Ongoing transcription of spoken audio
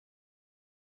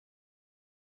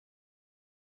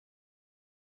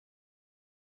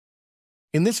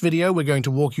In this video, we're going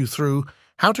to walk you through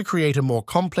how to create a more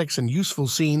complex and useful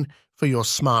scene for your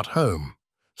smart home.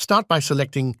 Start by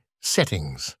selecting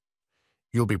Settings.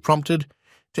 You'll be prompted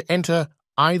to enter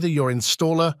either your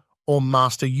installer or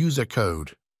master user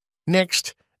code.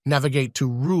 Next, navigate to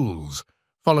Rules,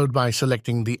 followed by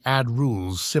selecting the Add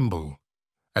Rules symbol.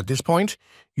 At this point,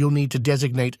 you'll need to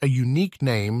designate a unique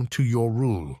name to your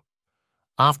rule.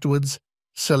 Afterwards,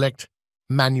 select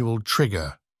Manual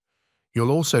Trigger.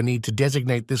 You'll also need to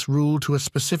designate this rule to a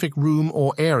specific room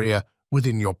or area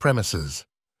within your premises.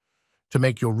 To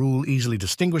make your rule easily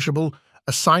distinguishable,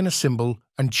 assign a symbol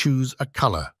and choose a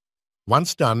color.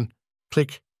 Once done,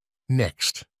 click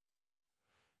Next.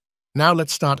 Now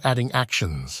let's start adding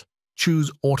actions.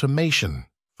 Choose Automation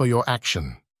for your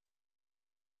action.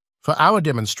 For our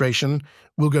demonstration,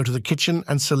 we'll go to the kitchen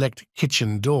and select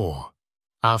Kitchen Door.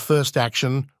 Our first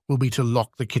action will be to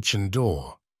lock the kitchen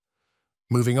door.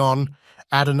 Moving on,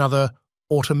 add another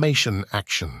automation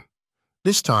action.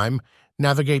 This time,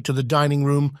 navigate to the dining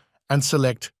room and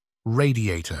select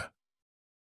Radiator.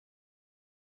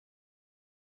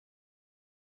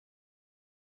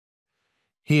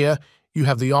 Here, you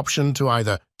have the option to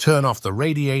either turn off the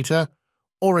radiator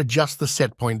or adjust the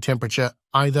set point temperature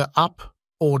either up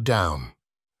or down.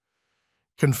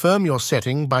 Confirm your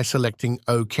setting by selecting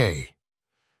OK.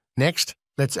 Next,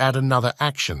 let's add another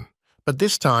action, but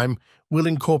this time we'll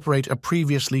incorporate a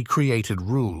previously created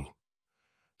rule.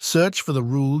 Search for the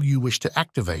rule you wish to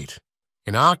activate.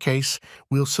 In our case,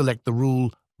 we'll select the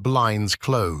rule Blinds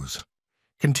Close.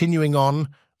 Continuing on,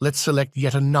 let's select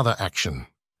yet another action.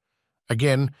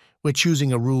 Again, we're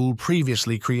choosing a rule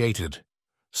previously created.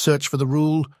 Search for the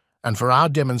rule, and for our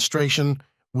demonstration,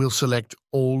 we'll select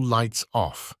All Lights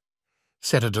Off.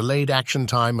 Set a delayed action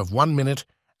time of 1 minute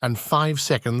and 5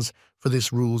 seconds for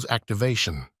this rule's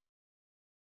activation.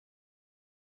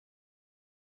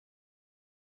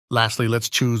 Lastly, let's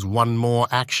choose one more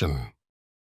action.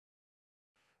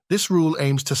 This rule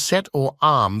aims to set or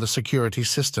arm the security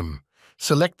system.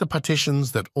 Select the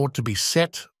partitions that ought to be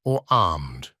set or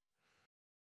armed.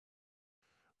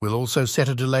 We'll also set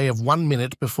a delay of 1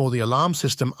 minute before the alarm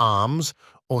system arms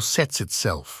or sets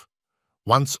itself.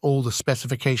 Once all the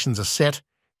specifications are set,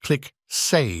 click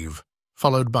Save,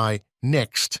 followed by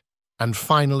Next, and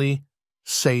finally,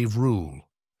 Save Rule.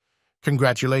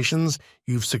 Congratulations,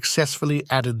 you've successfully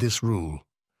added this rule.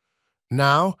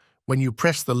 Now, when you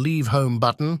press the Leave Home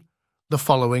button, the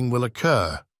following will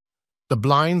occur. The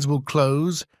blinds will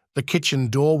close, the kitchen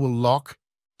door will lock,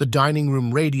 the dining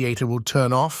room radiator will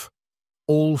turn off,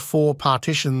 all 4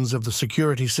 partitions of the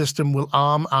security system will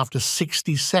arm after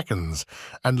 60 seconds,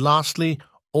 and lastly,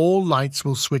 all lights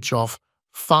will switch off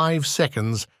 5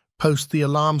 seconds post the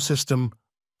alarm system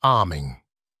arming.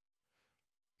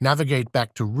 Navigate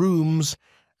back to Rooms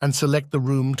and select the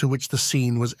room to which the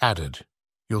scene was added.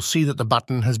 You'll see that the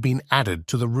button has been added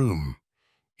to the room.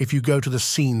 If you go to the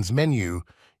Scenes menu,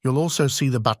 you'll also see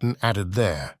the button added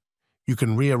there. You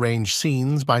can rearrange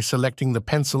scenes by selecting the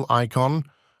pencil icon,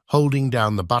 holding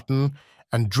down the button,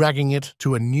 and dragging it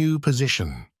to a new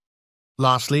position.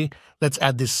 Lastly, let's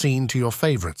add this scene to your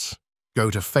favorites. Go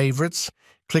to Favorites,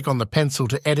 click on the pencil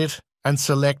to edit, and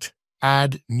select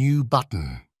Add New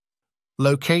Button.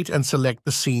 Locate and select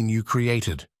the scene you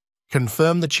created.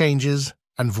 Confirm the changes,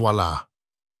 and voila!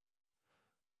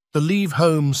 The Leave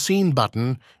Home Scene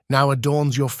button now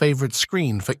adorns your favorite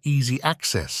screen for easy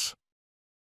access.